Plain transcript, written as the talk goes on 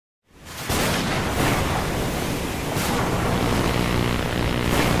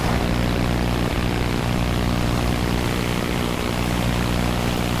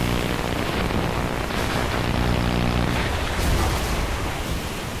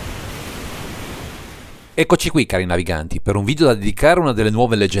Eccoci qui cari naviganti, per un video da dedicare a una delle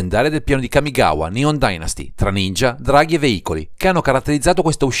nuove leggendarie del piano di Kamigawa, Neon Dynasty, tra ninja, draghi e veicoli, che hanno caratterizzato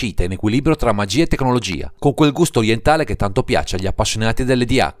questa uscita in equilibrio tra magia e tecnologia, con quel gusto orientale che tanto piace agli appassionati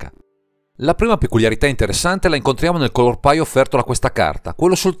dell'EDH. La prima peculiarità interessante la incontriamo nel color pie offerto da questa carta,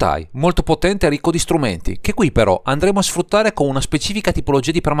 quello sul tie, molto potente e ricco di strumenti, che qui però andremo a sfruttare con una specifica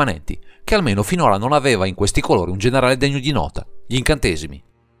tipologia di permanenti, che almeno finora non aveva in questi colori un generale degno di nota, gli incantesimi.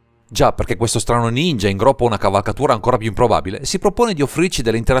 Già, perché questo strano ninja in groppa una cavalcatura ancora più improbabile, si propone di offrirci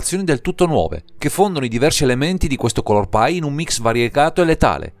delle interazioni del tutto nuove, che fondono i diversi elementi di questo color pie in un mix variegato e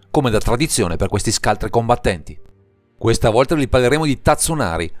letale, come da tradizione per questi scaltri combattenti. Questa volta vi parleremo di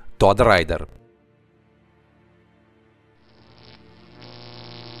Tatsunari, Toad Rider.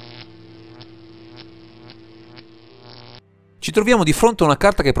 Ci troviamo di fronte a una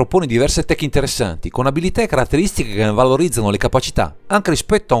carta che propone diverse tech interessanti, con abilità e caratteristiche che ne valorizzano le capacità, anche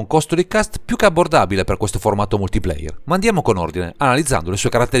rispetto a un costo di cast più che abbordabile per questo formato multiplayer. Ma andiamo con ordine, analizzando le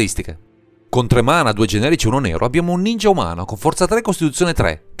sue caratteristiche. Con 3 mana, 2 generici e 1 nero, abbiamo un ninja umano con forza 3 e costituzione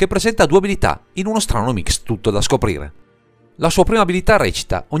 3, che presenta 2 abilità, in uno strano mix tutto da scoprire. La sua prima abilità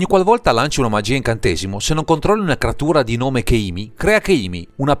recita: ogni qualvolta lanci una magia incantesimo, se non controlli una creatura di nome Keimi, crea Keimi,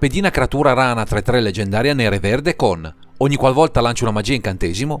 una pedina creatura rana 3/3 leggendaria nera e verde con: ogni qualvolta lanci una magia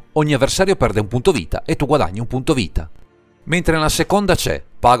incantesimo, ogni avversario perde un punto vita e tu guadagni un punto vita. Mentre nella seconda c'è: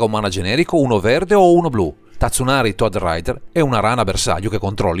 paga un mana generico, uno verde o uno blu. Tatsunari Toad Rider e una rana bersaglio che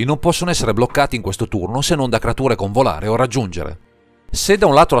controlli non possono essere bloccati in questo turno se non da creature con volare o raggiungere. Se da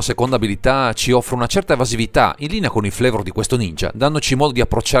un lato la seconda abilità ci offre una certa evasività in linea con il flavor di questo ninja, dandoci modo di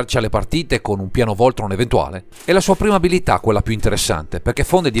approcciarci alle partite con un piano voltron eventuale, è la sua prima abilità quella più interessante, perché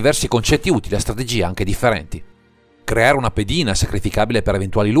fonde diversi concetti utili a strategie anche differenti. Creare una pedina sacrificabile per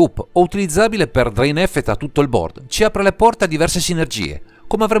eventuali loop o utilizzabile per drain effect a tutto il board ci apre le porte a diverse sinergie,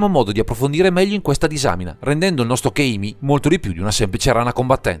 come avremo modo di approfondire meglio in questa disamina, rendendo il nostro Keimi molto di più di una semplice rana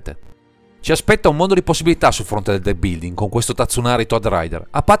combattente. Ci aspetta un mondo di possibilità sul fronte del deck building con questo Tatsunari Toad Rider,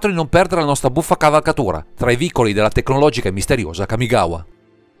 a patto di non perdere la nostra buffa cavalcatura tra i vicoli della tecnologica e misteriosa Kamigawa.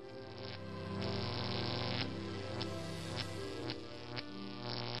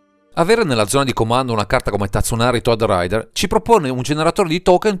 Avere nella zona di comando una carta come Tatsunari Toad Rider ci propone un generatore di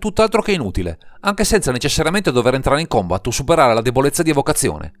token tutt'altro che inutile, anche senza necessariamente dover entrare in combat o superare la debolezza di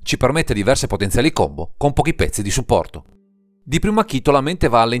evocazione, ci permette diverse potenziali combo con pochi pezzi di supporto. Di primo acchito la mente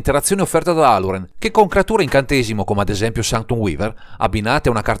va alle interazioni offerte da Aluren, che con creature incantesimo come ad esempio Sanctum Weaver, abbinate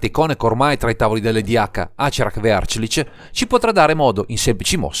a una carta iconica ormai tra i tavoli dell'EDH, Acerak e Archelice, ci potrà dare modo, in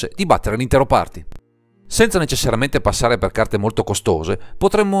semplici mosse, di battere l'intero party. Senza necessariamente passare per carte molto costose,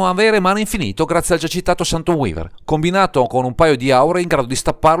 potremmo avere mana infinito grazie al già citato Sanctum Weaver, combinato con un paio di aure in grado di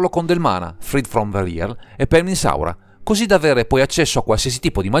stapparlo con del mana, Freed from the Real e Permanence Aura, così da avere poi accesso a qualsiasi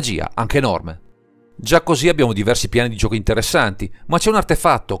tipo di magia, anche enorme. Già così abbiamo diversi piani di gioco interessanti, ma c'è un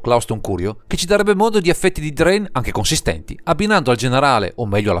artefatto, Clauston Curio, che ci darebbe modo di effetti di drain anche consistenti, abbinando al generale, o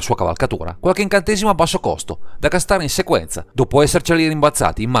meglio alla sua cavalcatura, qualche incantesimo a basso costo, da castare in sequenza, dopo esserceli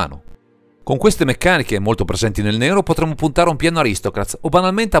rimbalzati in mano. Con queste meccaniche, molto presenti nel nero, potremmo puntare un piano Aristocrats o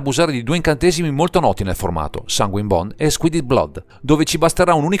banalmente abusare di 2 incantesimi molto noti nel formato, Sanguine Bond e Squidid Blood, dove ci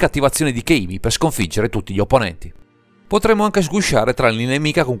basterà un'unica attivazione di Keimi per sconfiggere tutti gli opponenti. Potremmo anche sgusciare tra le linee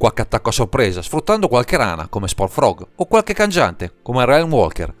nemica con qualche attacco a sorpresa, sfruttando qualche rana come Spore Frog o qualche cangiante come Realm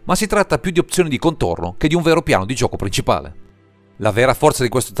Walker, ma si tratta più di opzioni di contorno che di un vero piano di gioco principale. La vera forza di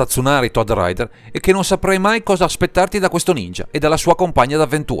questo Tatsunari Toad Rider è che non saprai mai cosa aspettarti da questo ninja e dalla sua compagna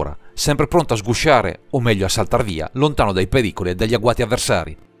d'avventura, sempre pronto a sgusciare, o meglio a saltar via, lontano dai pericoli e dagli agguati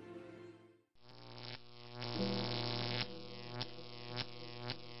avversari.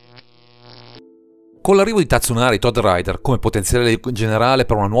 Con l'arrivo di Tatsunari Toad Rider come potenziale generale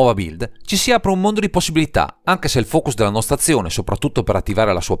per una nuova build, ci si apre un mondo di possibilità, anche se il focus della nostra azione, soprattutto per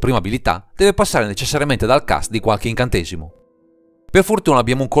attivare la sua prima abilità, deve passare necessariamente dal cast di qualche incantesimo. Per fortuna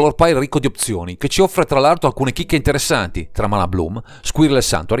abbiamo un color pie ricco di opzioni, che ci offre tra l'altro alcune chicche interessanti, tra Mana Bloom, Squirrel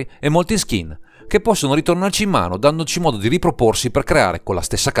Sanctuary e molti skin, che possono ritornarci in mano dandoci modo di riproporsi per creare con la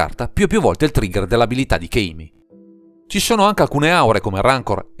stessa carta più e più volte il trigger dell'abilità di Keimi. Ci sono anche alcune aure come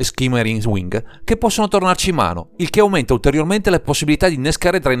Rancor e Skimmering Wing che possono tornarci in mano, il che aumenta ulteriormente le possibilità di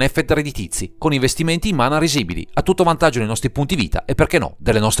innescare drain effect redditizi, con investimenti in mana risibili, a tutto vantaggio dei nostri punti vita e perché no,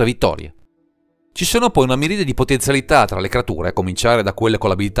 delle nostre vittorie. Ci sono poi una miriade di potenzialità tra le creature, a cominciare da quelle con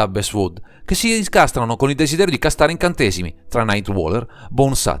l'abilità Bestwood, che si incastrano con il desiderio di castare incantesimi, tra Nightwaller,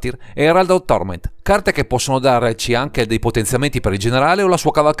 Bone Satyr e Herald of Torment, carte che possono darci anche dei potenziamenti per il generale o la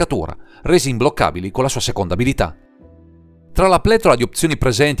sua cavalcatura, resi imbloccabili con la sua seconda abilità. Tra la pletora di opzioni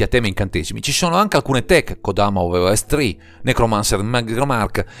presenti a tema incantesimi ci sono anche alcune tech, Kodama OVS 3, Necromancer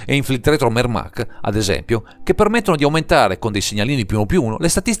Magmark e Infiltrator Mermak, ad esempio, che permettono di aumentare con dei segnalini +1/+1 le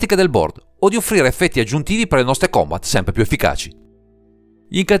statistiche del board o di offrire effetti aggiuntivi per le nostre combat sempre più efficaci.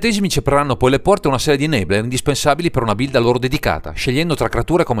 Gli incantesimi ci apriranno poi le porte a una serie di enabler indispensabili per una build a loro dedicata, scegliendo tra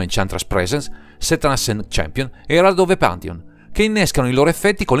creature come Enchantress Presence, Satanas Champion e Herald of the Pantheon, che innescano i loro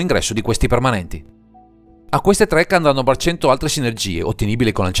effetti con l'ingresso di questi permanenti. A queste tre andranno a braccetto altre sinergie,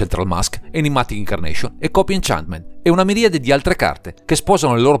 ottenibili con Ancestral Mask, Enigmatic Incarnation e Copy Enchantment, e una miriade di altre carte, che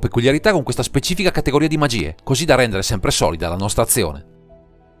sposano le loro peculiarità con questa specifica categoria di magie, così da rendere sempre solida la nostra azione.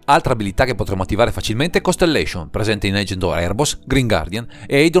 Altra abilità che potremo attivare facilmente è Constellation, presente in Agent of Erebos, Green Guardian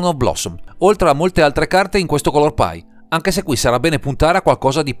e Aeon of Blossom, oltre a molte altre carte in questo color pie, anche se qui sarà bene puntare a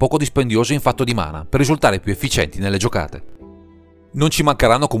qualcosa di poco dispendioso in fatto di mana, per risultare più efficienti nelle giocate. Non ci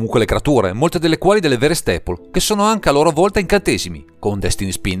mancheranno comunque le creature, molte delle quali delle vere staple, che sono anche a loro volta incantesimi, con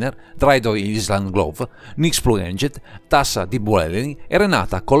Destiny Spinner, Dried of Island Glove, Nyx Plunged, Tassa di Buelling e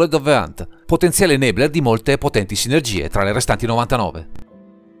Renata, Colored of the Hunt, potenziale enabler di molte potenti sinergie tra le restanti 99.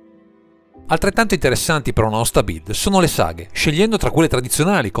 Altrettanto interessanti per una nostra build sono le saghe, scegliendo tra quelle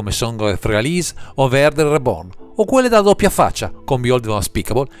tradizionali come Song of Release o The Elder Reborn, o quelle da doppia faccia, come Behold the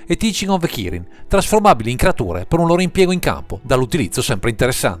Unspeakable e Teaching of the Kirin, trasformabili in creature per un loro impiego in campo, dall'utilizzo sempre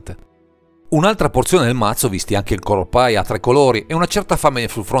interessante. Un'altra porzione del mazzo, visti anche il color pie a 3 colori e una certa fame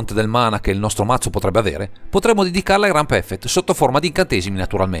sul fronte del mana che il nostro mazzo potrebbe avere, potremmo dedicarla ai Ramp Effect sotto forma di incantesimi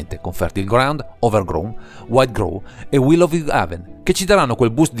naturalmente, con Fertile Ground, Overgrown, White Grow e Will of the Haven, che ci daranno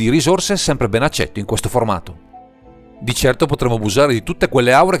quel boost di risorse sempre ben accetto in questo formato. Di certo potremo abusare di tutte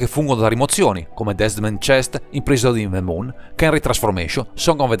quelle aure che fungono da rimozioni, come Deathman's Chest, Imprisoned in the Moon, Kenry Transformation,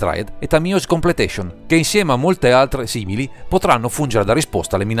 Song of the Dryad e Tamiyo's Completion, che insieme a molte altre simili potranno fungere da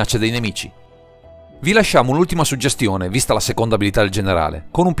risposta alle minacce dei nemici. Vi lasciamo un'ultima suggestione, vista la seconda abilità del generale,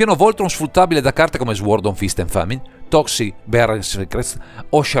 con un pieno Voltron sfruttabile da carte come Sword on Feast and Famine, Toxic Barren Secrets,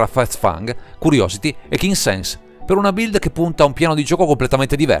 Oshara Fang, Curiosity e King Sense, per una build che punta a un piano di gioco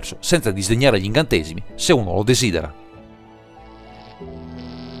completamente diverso, senza disdegnare gli incantesimi, se uno lo desidera.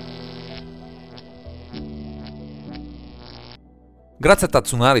 Grazie a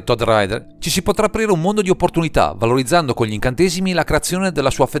Tatsunari Todd Rider ci si potrà aprire un mondo di opportunità, valorizzando con gli incantesimi la creazione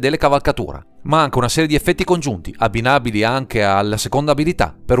della sua fedele cavalcatura, ma anche una serie di effetti congiunti, abbinabili anche alla seconda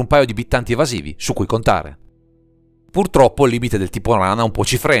abilità, per un paio di bittanti evasivi su cui contare. Purtroppo il limite del tipo rana un po'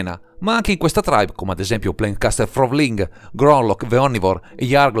 ci frena, ma anche in questa tribe, come ad esempio Planecaster Frogling, Gromlock the Omnivore e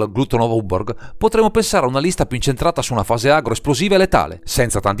Yargl Glutton of Uborg, potremo pensare a una lista più incentrata su una fase agro esplosiva e letale,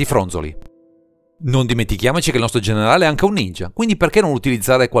 senza tanti fronzoli. Non dimentichiamoci che il nostro generale è anche un ninja, quindi perché non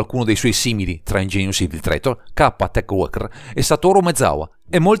utilizzare qualcuno dei suoi simili tra Ingenious Infiltrator, K Tech Walker e Satoru Mezawa,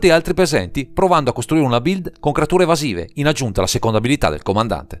 e molti altri presenti, provando a costruire una build con creature evasive, in aggiunta alla seconda abilità del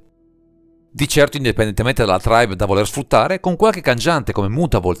comandante. Di certo, indipendentemente dalla tribe da voler sfruttare, con qualche cangiante come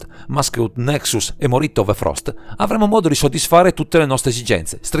Mutavolt, Masquerade Nexus e Morito of the Frost, avremo modo di soddisfare tutte le nostre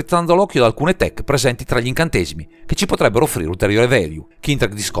esigenze, strizzando l'occhio ad alcune tech presenti tra gli incantesimi, che ci potrebbero offrire ulteriore value,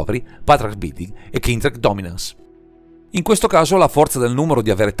 Kindred Discovery, Patriarch Building e Kindred Dominance. In questo caso la forza del numero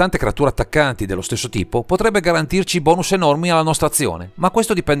di avere tante creature attaccanti dello stesso tipo potrebbe garantirci bonus enormi alla nostra azione, ma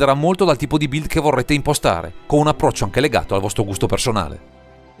questo dipenderà molto dal tipo di build che vorrete impostare, con un approccio anche legato al vostro gusto personale.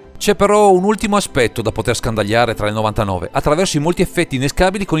 C'è però un ultimo aspetto da poter scandagliare tra le 99 attraverso i molti effetti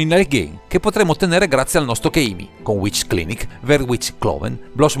innescabili con il night game che potremo ottenere grazie al nostro Keimi, con Witch Clinic, Verwitch Cloven,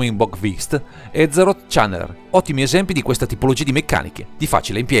 Blossoming Bog Beast e Zeroth Channeler, ottimi esempi di questa tipologia di meccaniche, di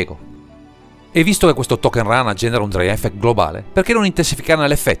facile impiego. E visto che questo token rana genera un dry effect globale, perché non intensificarne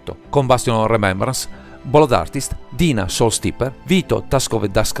l'effetto? Combustion of Remembrance, Blood Artist, Dina Soul Steeper, Vito Task of the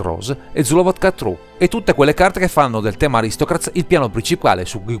Dusk Rose e Zulovat True, e tutte quelle carte che fanno del tema Aristocrats il piano principale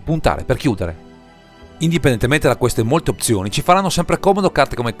su cui puntare per chiudere. Indipendentemente da queste molte opzioni, ci faranno sempre comodo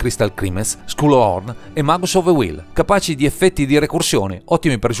carte come Crystal Crimens, Skull of Horn e Magus of the Will, capaci di effetti di recursione,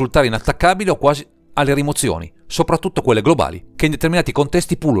 ottimi per risultare inattaccabili o quasi alle rimozioni, soprattutto quelle globali, che in determinati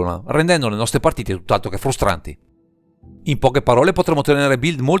contesti pullulano, rendendo le nostre partite tutt'altro che frustranti. In poche parole potremo ottenere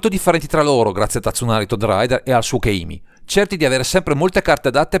build molto differenti tra loro grazie a Tatsunari Todd Rider e al suo Keimi, certi di avere sempre molte carte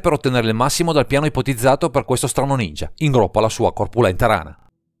adatte per ottenere il massimo dal piano ipotizzato per questo strano ninja, in groppa alla sua corpulenta rana.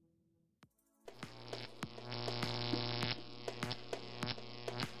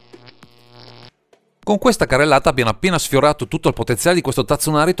 Con questa carrellata abbiamo appena sfiorato tutto il potenziale di questo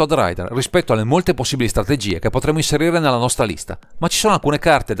Tatsunari Todd Rider rispetto alle molte possibili strategie che potremo inserire nella nostra lista, ma ci sono alcune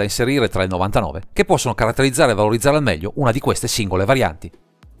carte da inserire tra le 99 che possono caratterizzare e valorizzare al meglio una di queste singole varianti.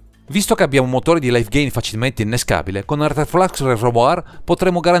 Visto che abbiamo un motore di life gain facilmente innescabile, con Arteflux Reservoir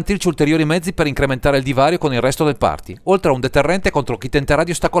potremo garantirci ulteriori mezzi per incrementare il divario con il resto del party, oltre a un deterrente contro chi tenterà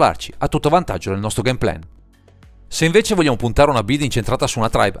di ostacolarci, a tutto vantaggio del nostro game plan. Se invece vogliamo puntare una build incentrata su una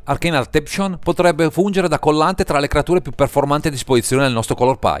tribe, Arcane Attribution potrebbe fungere da collante tra le creature più performanti a disposizione del nostro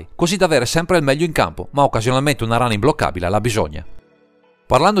color pie, così da avere sempre il meglio in campo, ma occasionalmente una rana imbloccabile alla bisogna.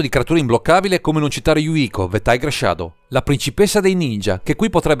 Parlando di creature imbloccabili, è come non citare Yuiko, The Tiger Shadow, la principessa dei ninja, che qui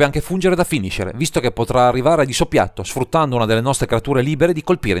potrebbe anche fungere da finisher, visto che potrà arrivare di soppiatto, sfruttando una delle nostre creature libere di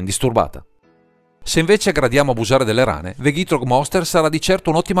colpire indisturbata. Se invece gradiamo abusare delle rane, The Gitrog Monster sarà di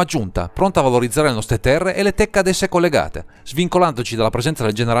certo un'ottima aggiunta, pronta a valorizzare le nostre terre e le tech ad esse collegate, svincolandoci dalla presenza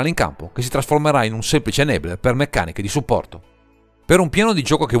del generale in campo, che si trasformerà in un semplice enabler per meccaniche di supporto. Per un piano di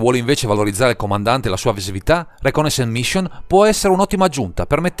gioco che vuole invece valorizzare il comandante e la sua visività, Reconnaissance Mission può essere un'ottima aggiunta,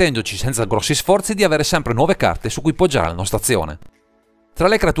 permettendoci senza grossi sforzi di avere sempre nuove carte su cui poggiare la nostra azione. Tra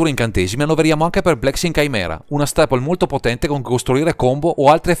le creature incantesimi annoveriamo anche per Blexing Chimera, una staple molto potente con cui costruire combo o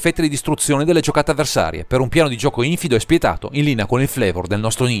altri effetti di distruzione delle giocate avversarie, per un piano di gioco infido e spietato, in linea con il flavor del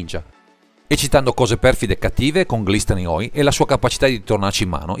nostro ninja. E citando cose perfide e cattive, con Glistening Oi e la sua capacità di tornarci in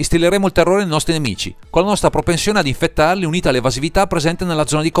mano, instilleremo il terrore nei nostri nemici, con la nostra propensione ad infettarli unita all'evasività presente nella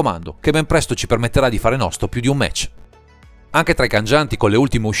zona di comando, che ben presto ci permetterà di fare nostro più di un match. Anche tra i cangianti con le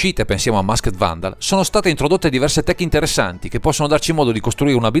ultime uscite, pensiamo a Masked Vandal, sono state introdotte diverse tech interessanti che possono darci modo di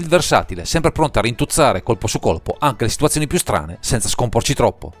costruire una build versatile, sempre pronta a rintuzzare colpo su colpo anche le situazioni più strane, senza scomporci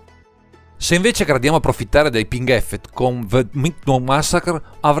troppo. Se invece gradiamo approfittare dei ping effect con The Midnight Massacre,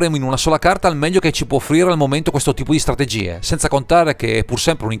 avremo in una sola carta il meglio che ci può offrire al momento questo tipo di strategie, senza contare che è pur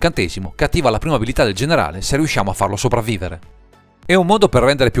sempre un incantesimo che attiva la prima abilità del generale se riusciamo a farlo sopravvivere. E un modo per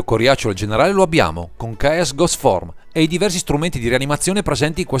rendere più coriaceo il generale lo abbiamo, con Chaos Ghost Form e i diversi strumenti di rianimazione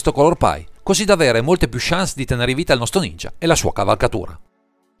presenti in questo color pie, così da avere molte più chance di tenere in vita il nostro ninja e la sua cavalcatura.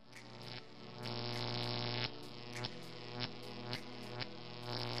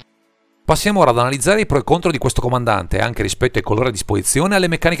 Passiamo ora ad analizzare i pro e contro di questo comandante, anche rispetto ai colori a disposizione e alle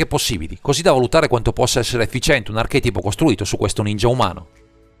meccaniche possibili, così da valutare quanto possa essere efficiente un archetipo costruito su questo ninja umano.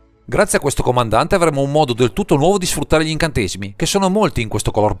 Grazie a questo comandante avremo un modo del tutto nuovo di sfruttare gli incantesimi, che sono molti in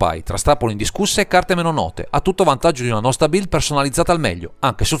questo color pie, tra strappole indiscusse e carte meno note, a tutto vantaggio di una nostra build personalizzata al meglio,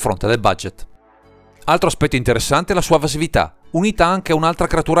 anche sul fronte del budget. Altro aspetto interessante è la sua evasività, unita anche a un'altra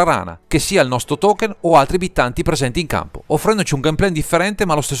creatura rana, che sia il nostro token o altri abitanti presenti in campo, offrendoci un gameplay differente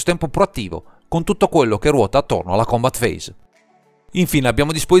ma allo stesso tempo proattivo, con tutto quello che ruota attorno alla combat phase. Infine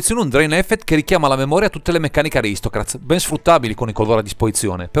abbiamo a disposizione un Drain Effect che richiama alla memoria tutte le meccaniche Aristocrats, ben sfruttabili con i colori a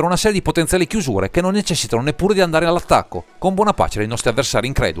disposizione, per una serie di potenziali chiusure che non necessitano neppure di andare all'attacco, con buona pace dei nostri avversari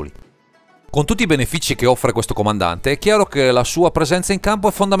increduli. Con tutti i benefici che offre questo comandante, è chiaro che la sua presenza in campo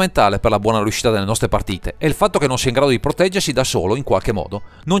è fondamentale per la buona riuscita delle nostre partite, e il fatto che non sia in grado di proteggersi da solo, in qualche modo,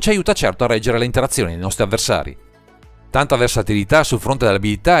 non ci aiuta certo a reggere le interazioni dei nostri avversari. Tanta versatilità sul fronte delle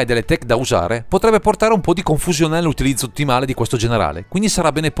abilità e delle tech da usare potrebbe portare un po' di confusione nell'utilizzo ottimale di questo generale, quindi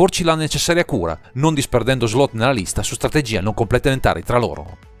sarà bene porci la necessaria cura, non disperdendo slot nella lista su strategie non complementari tra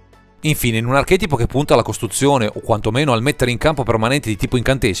loro. Infine, in un archetipo che punta alla costruzione o quantomeno al mettere in campo permanenti di tipo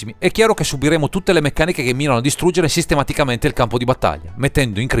incantesimi, è chiaro che subiremo tutte le meccaniche che mirano a distruggere sistematicamente il campo di battaglia,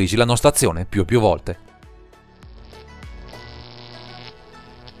 mettendo in crisi la nostra azione più e più volte.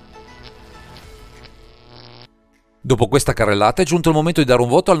 Dopo questa carrellata è giunto il momento di dare un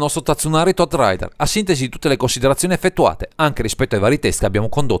voto al nostro Tatsunari Todd Rider, a sintesi di tutte le considerazioni effettuate, anche rispetto ai vari test che abbiamo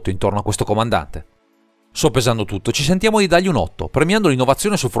condotto intorno a questo comandante. Soppesando tutto, ci sentiamo di dargli un 8, premiando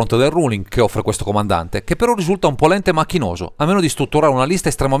l'innovazione sul fronte del ruling che offre questo comandante, che però risulta un po' lento e macchinoso, a meno di strutturare una lista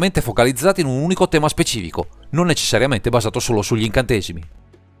estremamente focalizzata in un unico tema specifico, non necessariamente basato solo sugli incantesimi.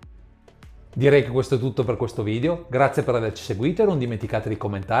 Direi che questo è tutto per questo video, grazie per averci seguito e non dimenticate di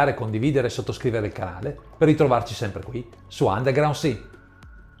commentare, condividere e sottoscrivere il canale per ritrovarci sempre qui su Underground Sea.